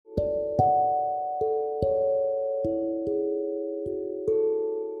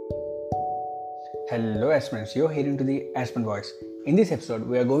Hello aspirants, you're hearing to the Aspirant Voice. In this episode,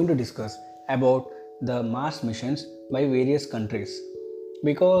 we are going to discuss about the Mars missions by various countries.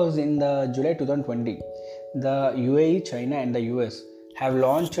 Because in the July 2020, the UAE, China and the US have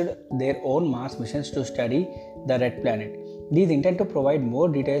launched their own Mars missions to study the red planet. These intend to provide more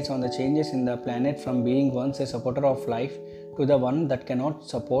details on the changes in the planet from being once a supporter of life to the one that cannot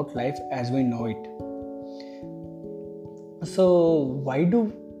support life as we know it. So, why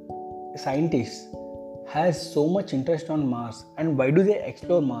do scientists has so much interest on Mars, and why do they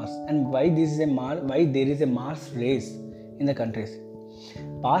explore Mars, and why there is a Mars race in the countries?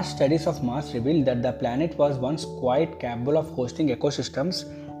 Past studies of Mars reveal that the planet was once quite capable of hosting ecosystems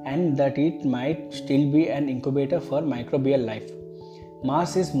and that it might still be an incubator for microbial life.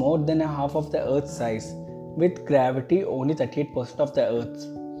 Mars is more than a half of the Earth's size, with gravity only 38% of the Earth's.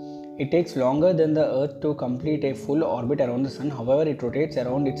 It takes longer than the Earth to complete a full orbit around the Sun, however, it rotates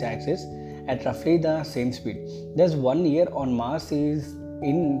around its axis at roughly the same speed. Thus, 1 year on Mars is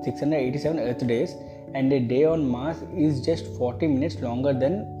in 687 Earth days, and a day on Mars is just 40 minutes longer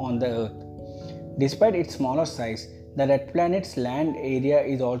than on the Earth. Despite its smaller size, the red planet's land area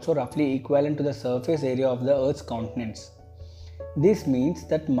is also roughly equivalent to the surface area of the Earth's continents. This means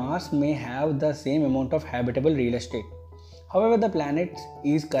that Mars may have the same amount of habitable real estate. However, the planet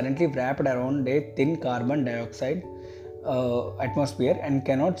is currently wrapped around a thin carbon dioxide atmosphere and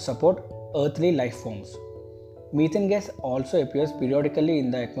cannot support earthly life forms. Methane gas also appears periodically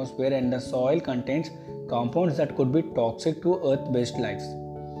in the atmosphere, and the soil contains compounds that could be toxic to Earth-based lives.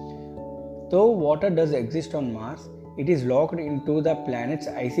 Though water does exist on Mars, it is locked into the planet's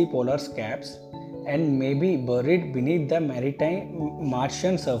icy polar caps and may be buried beneath the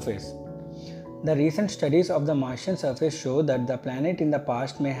Martian surface. The recent studies of the Martian surface show that the planet in the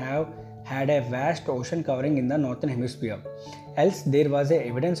past may have had a vast ocean covering in the northern hemisphere. Else, there was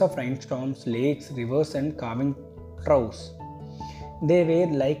evidence of rainstorms, lakes, rivers, and calming troughs. They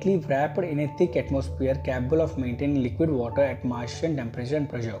were likely wrapped in a thick atmosphere capable of maintaining liquid water at Martian temperature and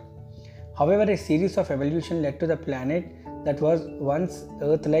pressure. However, a series of evolution led to the planet that was once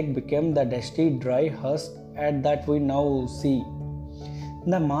Earth-like became the dusty, dry husk that we now see.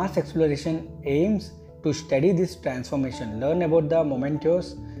 The Mars exploration aims to study this transformation, learn about the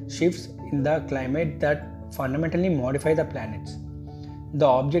momentous shifts in the climate that fundamentally modify the planets. The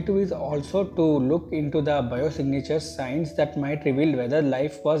objective is also to look into the biosignature signs that might reveal whether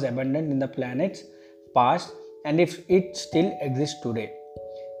life was abundant in the planet's past and if it still exists today.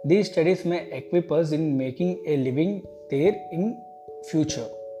 These studies may equip us in making a living there in future,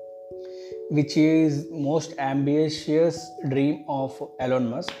 which is most ambitious dream of Elon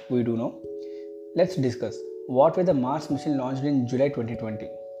Musk, we do know. Let's discuss what were the Mars mission launched in July 2020.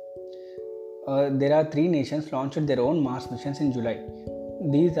 There are three nations launched their own Mars missions in July.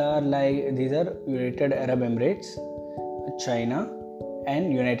 These are United Arab Emirates, China,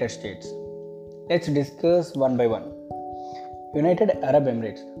 and United States. Let's discuss one by one. United Arab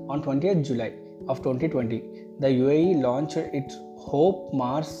Emirates. On 20th July of 2020, the UAE launched its Hope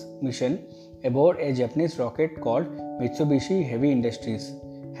Mars mission aboard a Japanese rocket called Mitsubishi Heavy Industries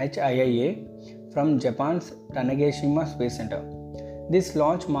 (HIIA) from Japan's Tanegashima Space Center. This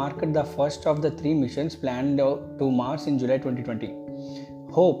launch marked the first of the three missions planned to Mars in July 2020.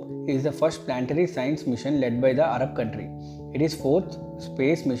 Hope is the first planetary science mission led by the Arab country. It is fourth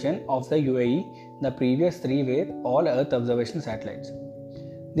space mission of the UAE. The previous three were all Earth observation satellites.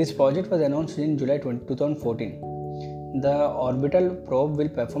 This project was announced in July 2014. The orbital probe will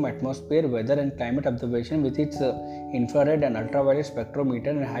perform atmosphere, weather and climate observation with its infrared and ultraviolet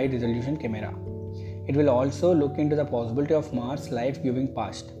spectrometer and high resolution camera. It will also look into the possibility of Mars life giving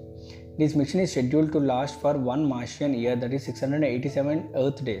past. This mission is scheduled to last for one Martian year, that is 687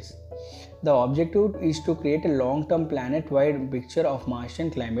 Earth days. The objective is to create a long-term planet-wide picture of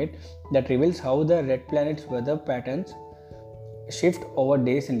Martian climate that reveals how the red planet's weather patterns shift over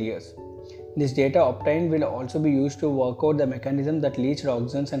days and years. This data obtained will also be used to work out the mechanism that leached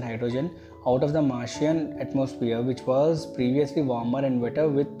oxygen and hydrogen out of the Martian atmosphere, which was previously warmer and wetter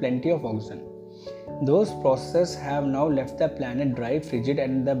with plenty of oxygen. Those processes have now left the planet dry, frigid,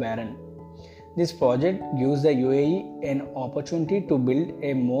 and barren. This project gives the UAE an opportunity to build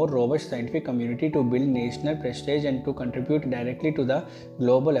a more robust scientific community, to build national prestige, and to contribute directly to the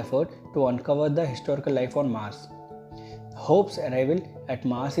global effort to uncover the historical life on Mars. Hope's arrival at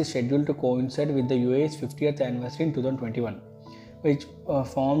Mars is scheduled to coincide with the UAE's 50th anniversary in 2021, which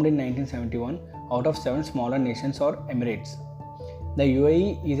formed in 1971 out of 7 smaller nations or emirates. The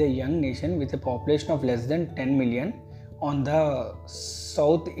UAE is a young nation with a population of less than 10 million on the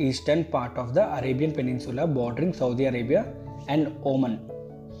southeastern part of the Arabian Peninsula bordering Saudi Arabia and Oman.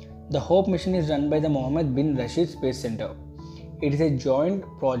 The HOPE mission is run by the Mohammed bin Rashid Space Center. It is a joint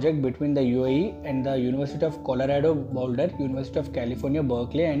project between the UAE and the University of Colorado Boulder, University of California,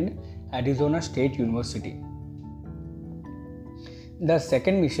 Berkeley, and Arizona State University. The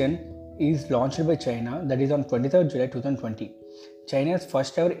second mission is launched by China, that is on 23rd July 2020. China's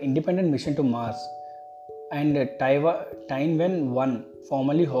first ever independent mission to Mars, and Tianwen-1,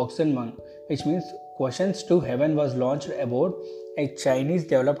 formerly Hoxton-1, which means Questions to Heaven, was launched aboard a Chinese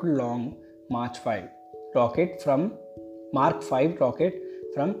developed Long March 5 rocket from Mark 5 rocket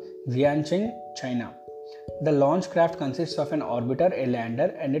from Jiangxing, China. The launch craft consists of an orbiter, a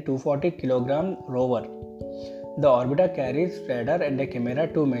lander, and a 240 kg rover. The orbiter carries radar and a camera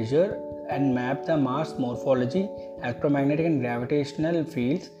to measure and map the Mars morphology, electromagnetic and gravitational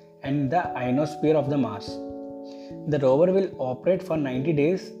fields, and the ionosphere of the Mars. The rover will operate for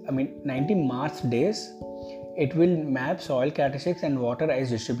 90 Mars days. It will map soil characteristics and water ice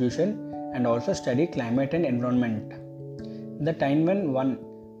distribution and also study climate and environment. The Tianwen-1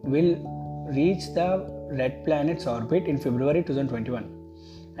 will reach the red planet's orbit in February 2021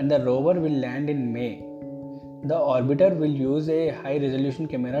 and the rover will land in May. The orbiter will use a high resolution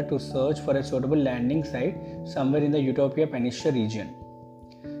camera to search for a suitable landing site somewhere in the Utopia Peninsula region.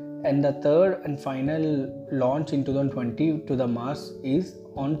 And the third and final launch in 2020 to the Mars is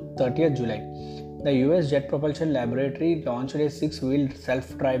on 30th July. The US Jet Propulsion Laboratory launched a 6-wheeled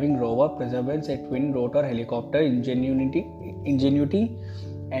self-driving rover Perseverance, a twin-rotor helicopter Ingenuity,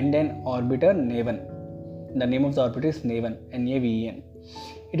 and an orbiter Naven. The name of the orbiter is Naven, N-A-V-E-N.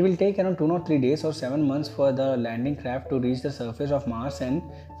 It will take around 203 days or 7 months for the landing craft to reach the surface of Mars and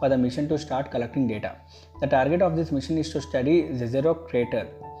for the mission to start collecting data. The target of this mission is to study Jezero Crater,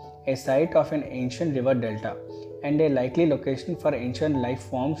 a site of an ancient river delta and a likely location for ancient life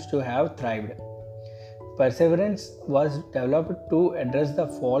forms to have thrived. Perseverance was developed to address the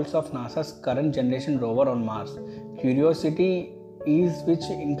faults of NASA's current generation rover on Mars. Curiosity which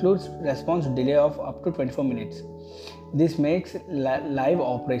includes response delay of up to 24 minutes. This makes live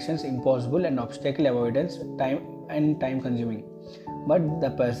operations impossible and obstacle avoidance time consuming. But the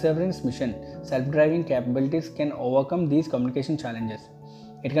Perseverance mission self-driving capabilities can overcome these communication challenges.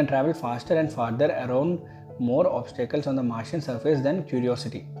 It can travel faster and farther around more obstacles on the Martian surface than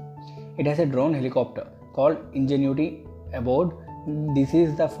Curiosity. It has a drone helicopter called Ingenuity aboard. This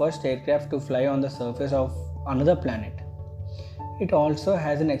is the first aircraft to fly on the surface of another planet. It also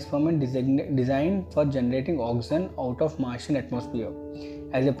has an experiment designed for generating oxygen out of Martian atmosphere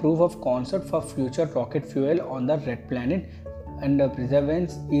as a proof of concept for future rocket fuel on the red planet, and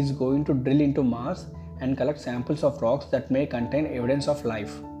Perseverance is going to drill into Mars and collect samples of rocks that may contain evidence of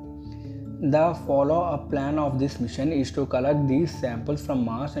life. The follow-up plan of this mission is to collect these samples from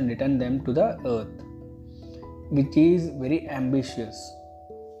Mars and return them to the Earth, which is very ambitious.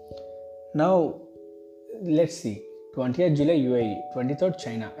 Now, let's see. 20th July UAE, 23rd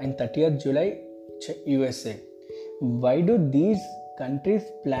China, and 30th July USA. Why do these countries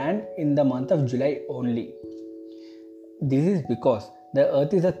plan in the month of July only? This is because the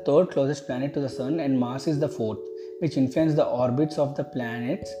Earth is the third closest planet to the Sun and Mars is the fourth, which influence the orbits of the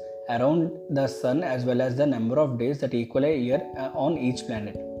planets around the Sun as well as the number of days that equal a year on each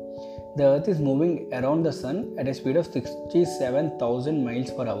planet. The Earth is moving around the Sun at a speed of 67,000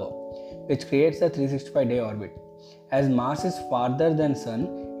 miles per hour, which creates a 365-day orbit. As Mars is farther than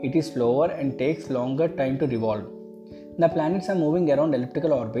Sun, it is slower and takes longer time to revolve. The planets are moving around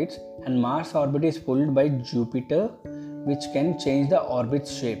elliptical orbits and Mars' orbit is pulled by Jupiter, which can change the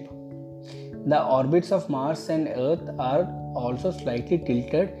orbit's shape. The orbits of Mars and Earth are also slightly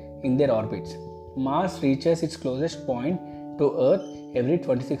tilted in their orbits. Mars reaches its closest point to Earth every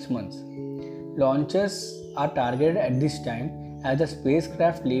 26 months. Launches are targeted at this time as the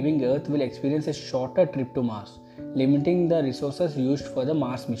spacecraft leaving Earth will experience a shorter trip to Mars, limiting the resources used for the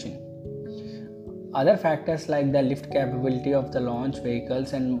Mars mission. Other factors like the lift capability of the launch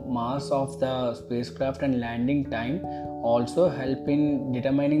vehicles and mass of the spacecraft and landing time also help in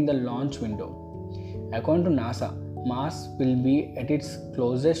determining the launch window. According to NASA, Mars will be at its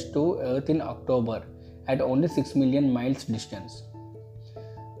closest to Earth in October at only 6 million miles distance.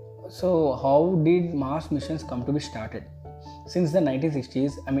 So how did Mars missions come to be started? Since the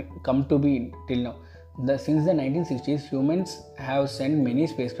 1960s, since the 1960s, humans have sent many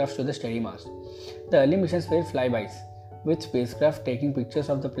spacecrafts to the study Mars. The early missions were flybys, with spacecraft taking pictures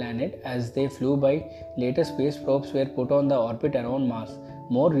of the planet as they flew by. Later space probes were put on the orbit around Mars.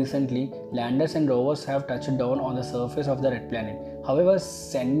 More recently, landers and rovers have touched down on the surface of the red planet. However,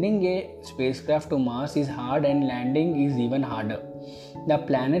 sending a spacecraft to Mars is hard and landing is even harder. The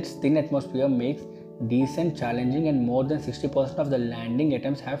planet's thin atmosphere makes decent, challenging, and more than 60% of the landing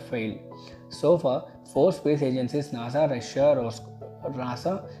attempts have failed. So far, 4 space agencies NASA, Russia's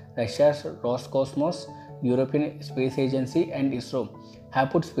Roscosmos, European Space Agency, and ISRO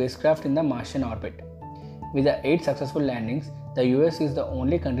have put spacecraft in the Martian orbit. With the 8 successful landings, the US is the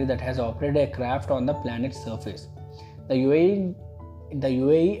only country that has operated a craft on the planet's surface. The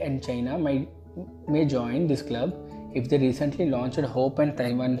UAE and China may join this club if the recently launched Hope and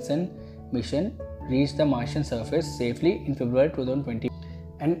Taiwansen mission reached the Martian surface safely in February 2020.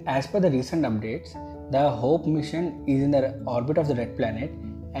 And as per the recent updates, the Hope mission is in the orbit of the red planet,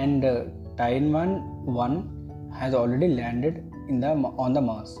 and Taiwan 1 has already landed on the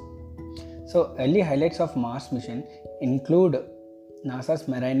Mars. So early highlights of Mars mission include NASA's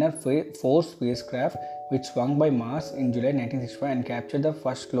Mariner 4 spacecraft, which swung by Mars in July 1965 and captured the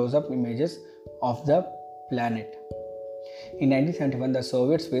first close-up images of the planet. In 1971, the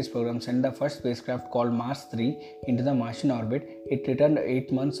Soviet space program sent the first spacecraft called Mars 3 into the Martian orbit. It returned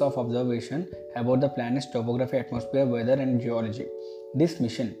 8 months of observation about the planet's topography, atmosphere, weather, and geology. This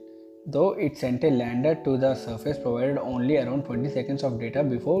mission, though it sent a lander to the surface, provided only around 20 seconds of data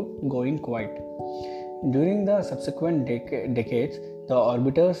before going quiet. During the subsequent decades, the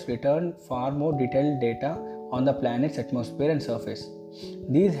orbiters returned far more detailed data on the planet's atmosphere and surface.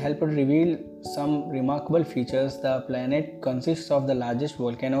 These helped reveal some remarkable features. The planet consists of the largest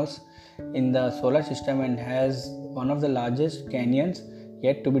volcanoes in the solar system and has one of the largest canyons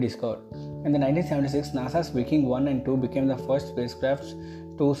yet to be discovered. In the 1976, NASA's Viking 1 and 2 became the first spacecrafts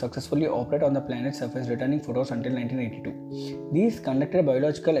to successfully operate on the planet's surface, returning photos until 1982. These conducted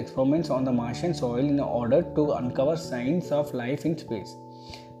biological experiments on the Martian soil in order to uncover signs of life in space.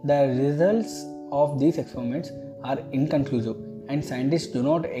 The results of these experiments are inconclusive, and scientists do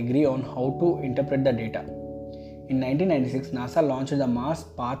not agree on how to interpret the data. In 1996, NASA launched the Mars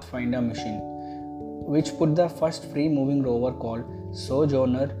Pathfinder mission, which put the first free-moving rover called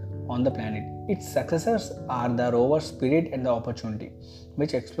Sojourner on the planet. Its successors are the rovers Spirit and the Opportunity,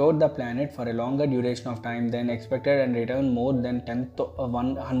 which explored the planet for a longer duration of time than expected and returned more than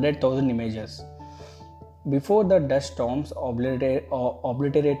 100,000 images before the dust storms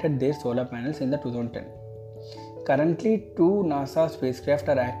obliterated their solar panels in the 2010. Currently, 2 NASA spacecraft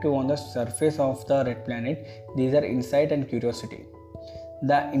are active on the surface of the red planet. These are InSight and Curiosity.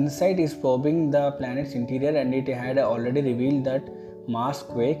 The InSight is probing the planet's interior, and it had already revealed that Mars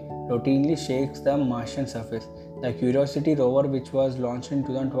quake routinely shakes the Martian surface. The Curiosity rover, which was launched in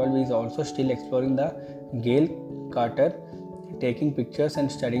 2012, is also still exploring the Gale crater, taking pictures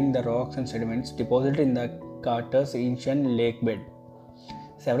and studying the rocks and sediments deposited in the crater's ancient lake bed.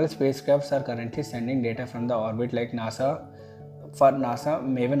 Several spacecrafts are currently sending data from the orbit, like NASA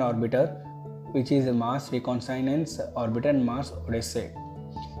Maven orbiter, which is a Mars Reconnaissance orbiter, and Mars Odyssey.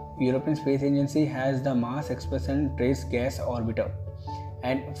 European Space Agency has the Mars Express and Trace Gas orbiter,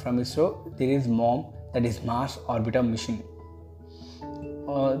 and from ISRO there is MOM, that is Mars Orbiter mission.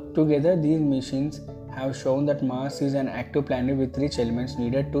 Together, these missions have shown that Mars is an active planet with rich elements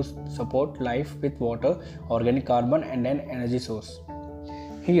needed to support life, with water, organic carbon, and an energy source.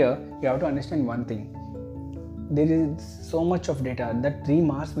 Here, you have to understand one thing. There is so much of data that 3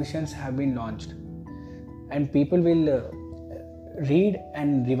 Mars missions have been launched, and people will read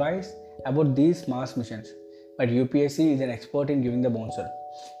and revise about these Mars missions. But UPSC is an expert in giving the bouncer.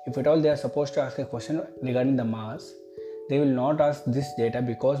 If at all they are supposed to ask a question regarding the Mars, they will not ask this data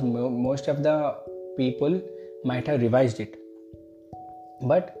because most of the people might have revised it.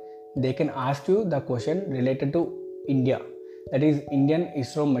 But they can ask you the question related to India, that is Indian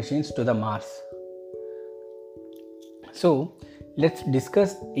ISRO missions to the Mars. So let's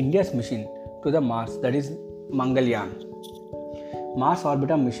discuss India's mission to the Mars, that is Mangalyaan. Mars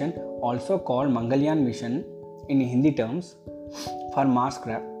Orbiter mission, also called Mangalyaan mission in Hindi terms for Mars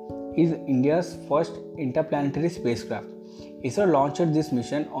craft, is India's first interplanetary spacecraft. ISRO launched this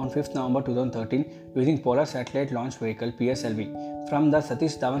mission on 5th November 2013 using Polar Satellite Launch Vehicle (PSLV) from the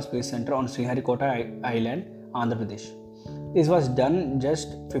Satish Dhawan Space Center on Sriharikota Island, Andhra Pradesh. This was done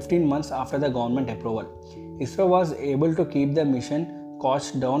just 15 months after the government approval. ISRO was able to keep the mission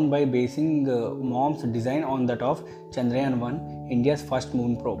cost down by basing MOM's design on that of Chandrayaan-1, India's first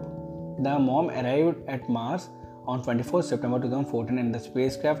moon probe. The MOM arrived at Mars on 24 September 2014, and the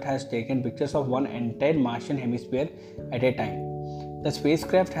spacecraft has taken pictures of one entire Martian hemisphere at a time. The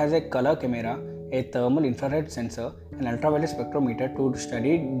spacecraft has a color camera, a thermal infrared sensor, an ultraviolet spectrometer to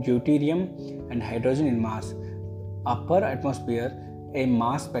study deuterium and hydrogen in Mars, upper atmosphere, a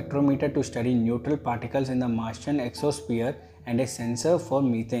mass spectrometer to study neutral particles in the Martian exosphere, and a sensor for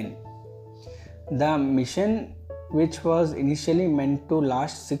methane. The mission which was initially meant to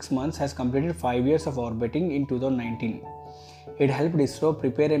last 6 months, has completed 5 years of orbiting in 2019. It helped ISRO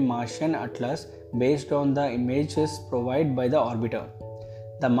prepare a Martian atlas based on the images provided by the orbiter.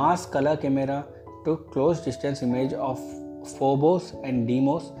 The Mars Color Camera took close distance image of Phobos and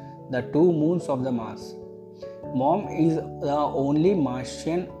Deimos, the two moons of the Mars. MOM is the only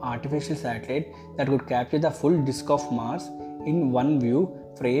Martian artificial satellite that could capture the full disk of Mars in one view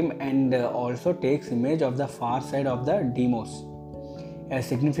frame and also takes image of the far side of the Deimos. A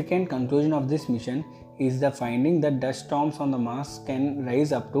significant conclusion of this mission is the finding that dust storms on the Mars can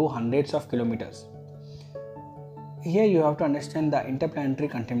rise up to hundreds of kilometers. Here you have to understand the interplanetary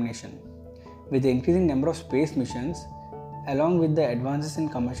contamination. With the increasing number of space missions, along with the advances in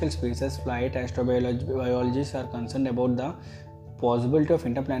commercial spaces, flight astrobiologists are concerned about the possibility of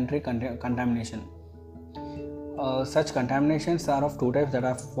interplanetary contamination. Such contaminations are of two types, that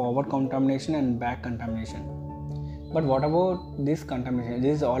are forward contamination and back contamination. But what about this contamination?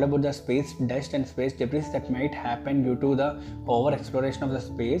 This is all about the space dust and space debris that might happen due to the over exploration of the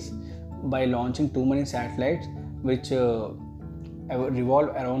space by launching too many satellites which revolve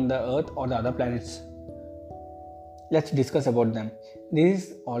around the Earth or the other planets. Let's discuss about them. This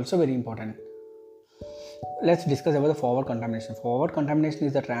is also very important. Let's discuss about the forward contamination. Forward contamination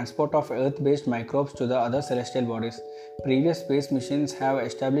is the transport of Earth-based microbes to the other celestial bodies. Previous space missions have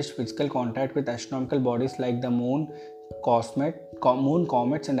established physical contact with astronomical bodies like the moon,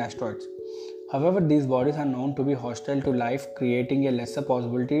 comets, and asteroids. However, these bodies are known to be hostile to life, creating a lesser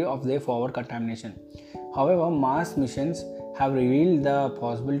possibility of their forward contamination. However, Mars missions have revealed the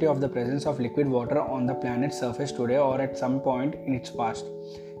possibility of the presence of liquid water on the planet's surface today or at some point in its past.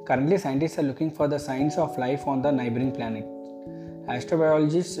 Currently, scientists are looking for the signs of life on the neighboring planet.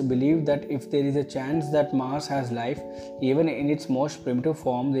 Astrobiologists believe that if there is a chance that Mars has life, even in its most primitive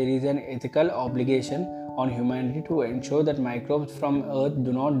form, there is an ethical obligation on humanity to ensure that microbes from Earth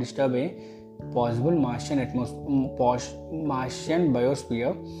do not disturb a possible Martian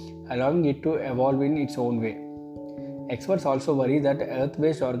biosphere, allowing it to evolve in its own way. Experts also worry that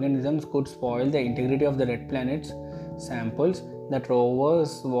Earth-based organisms could spoil the integrity of the red planet's samples that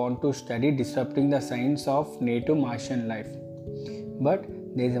rovers want to study, disrupting the signs of native Martian life. But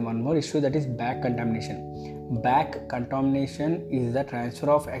there is one more issue, that is back contamination. Back contamination is the transfer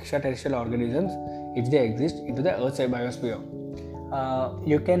of extraterrestrial organisms, if they exist, into the Earth's biosphere.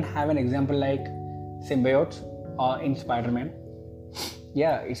 You can have an example like symbiotes or in Spider-Man.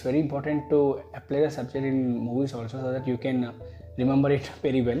 Yeah, it's very important to apply the subject in movies also so that you can remember it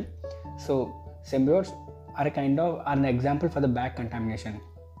very well. So symbiotes are an example for the back contamination.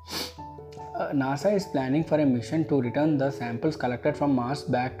 NASA is planning for a mission to return the samples collected from Mars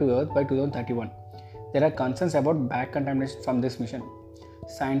back to Earth by 2031. There are concerns about back contamination from this mission.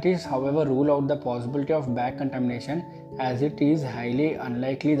 Scientists, however, rule out the possibility of back contamination, as it is highly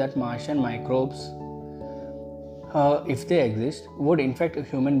unlikely that Martian microbes, if they exist, would infect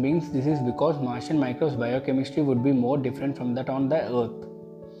human beings. This is because Martian microbes' biochemistry would be more different from that on the Earth.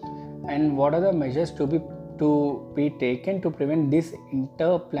 And what are the measures to be taken to prevent this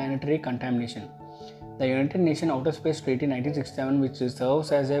interplanetary contamination? The United Nations Outer Space Treaty 1967, which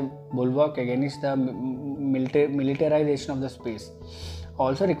serves as a bulwark against the militarization of the space,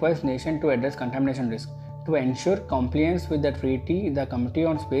 also requires nations to address contamination risk. To ensure compliance with the treaty, the Committee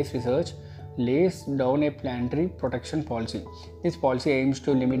on Space Research lays down a planetary protection policy. This policy aims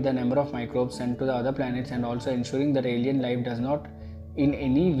to limit the number of microbes sent to the other planets and also ensuring that alien life does not in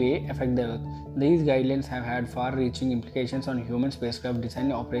any way affect the Earth. These guidelines have had far-reaching implications on human spacecraft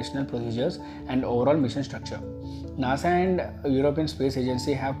design, operational procedures, and overall mission structure. NASA and European Space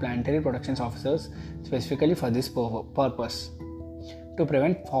Agency have planetary protection officers specifically for this purpose. To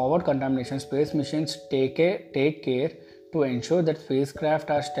prevent forward contamination, space missions take care to ensure that spacecraft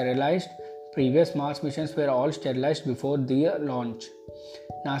are sterilized. Previous Mars missions were all sterilized before their launch.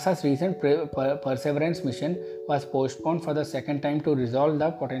 NASA's recent Perseverance mission was postponed for the second time to resolve the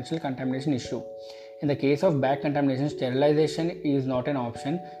potential contamination issue. In the case of back contamination, sterilization is not an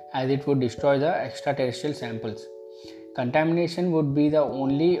option as it would destroy the extraterrestrial samples. Contamination would be the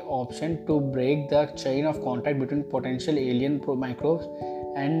only option to break the chain of contact between potential alien microbes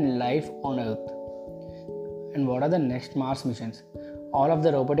and life on Earth. And what are the next Mars missions? All of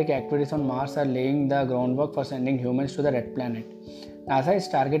the robotic activities on Mars are laying the groundwork for sending humans to the red planet. NASA is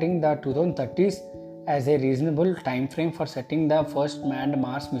targeting the 2030s as a reasonable time frame for setting the first manned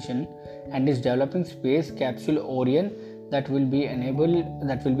Mars mission and is developing space capsule Orion that will be able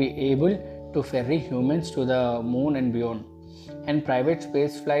to ferry humans to the moon and beyond. And private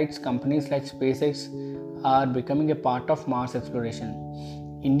space flights companies like SpaceX are becoming a part of Mars exploration.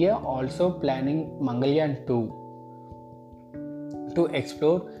 India also planning Mangalyaan 2, to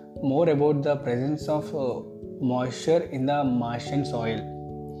explore more about the presence of moisture in the Martian soil.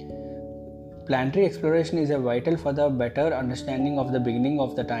 Planetary exploration is a vital for the better understanding of the beginning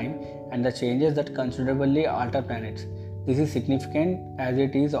of the time and the changes that considerably alter planets. This is significant as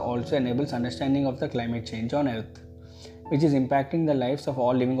it is also enables understanding of the climate change on Earth, which is impacting the lives of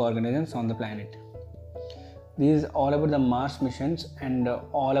all living organisms on the planet. This is all about the Mars missions and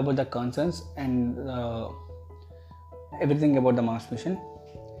all about the concerns and everything about the Mars mission.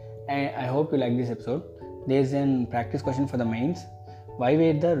 And I hope you like this episode. There is a practice question for the mains. Why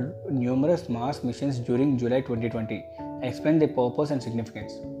were there numerous Mars missions during July 2020? Explain their purpose and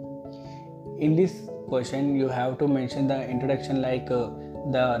significance. In this question, you have to mention the introduction like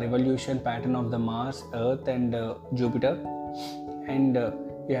the revolution pattern of the Mars, Earth, and Jupiter, and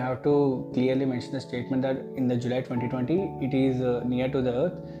you have to clearly mention the statement that in the July 2020 it is near to the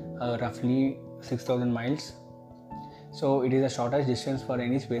Earth, roughly 6,000 miles. So it is the shortest distance for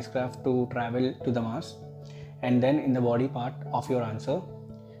any spacecraft to travel to the Mars. And then in the body part of your answer,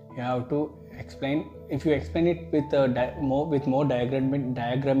 you have to explain. If you explain it with more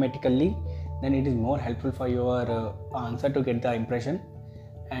diagrammatically, then it is more helpful for your answer to get the impression.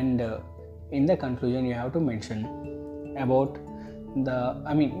 And in the conclusion, you have to mention about in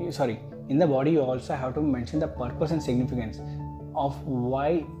the body you also have to mention the purpose and significance of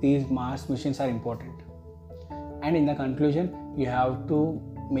why these Mars missions are important. And in the conclusion, you have to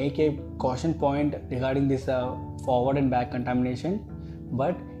make a caution point regarding this forward and back contamination,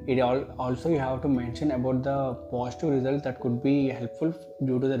 but it also you have to mention about the positive results that could be helpful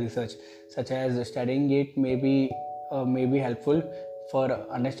due to the research, such as studying it may be helpful for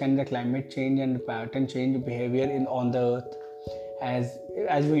understanding the climate change and pattern change behavior on the Earth.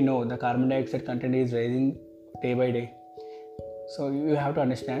 As we know, the carbon dioxide content is rising day by day, so you have to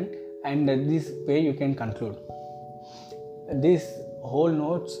understand, and this way you can conclude. This whole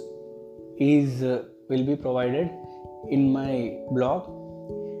notes is will be provided in my blog,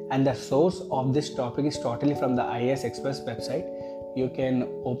 and the source of this topic is totally from the IAS Express website. You can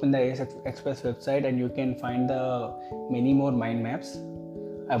open the IAS Express website and you can find the many more mind maps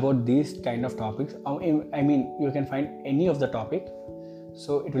about these kind of topics. I mean, you can find any of the topic,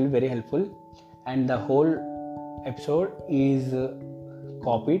 so it will be very helpful. And the whole episode is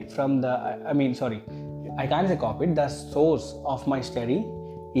copied from the I can't say copied. The source of my study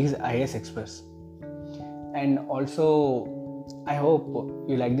is IAS Express. And also, I hope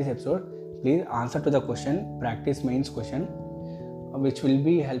you like this episode. Please answer to the question, practice mains question, which will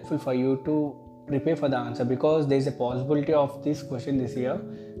be helpful for you to prepare for the answer, because there is a possibility of this question this year,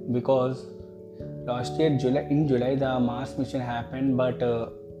 because last year in July the Mars mission happened, but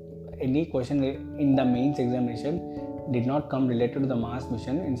any question in the mains examination did not come related to the Mars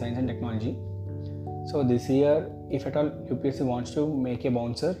mission in science and technology. So this year, if at all UPSC wants to make a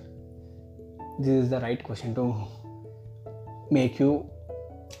bouncer, this is the right question to make you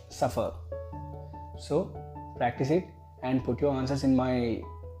suffer. So practice it and put your answers in my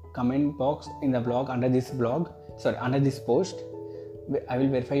comment box in the blog under this post. I will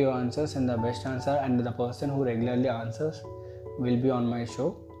verify your answers, and the best answer and the person who regularly answers will be on my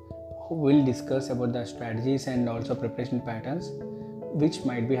show, who will discuss about the strategies and also preparation patterns, which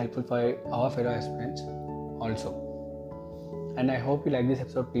might be helpful for our fellow aspirants also. And I hope you like this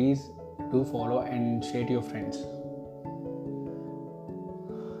episode. Please do follow and share to your friends.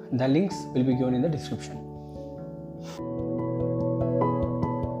 The links will be given in the description.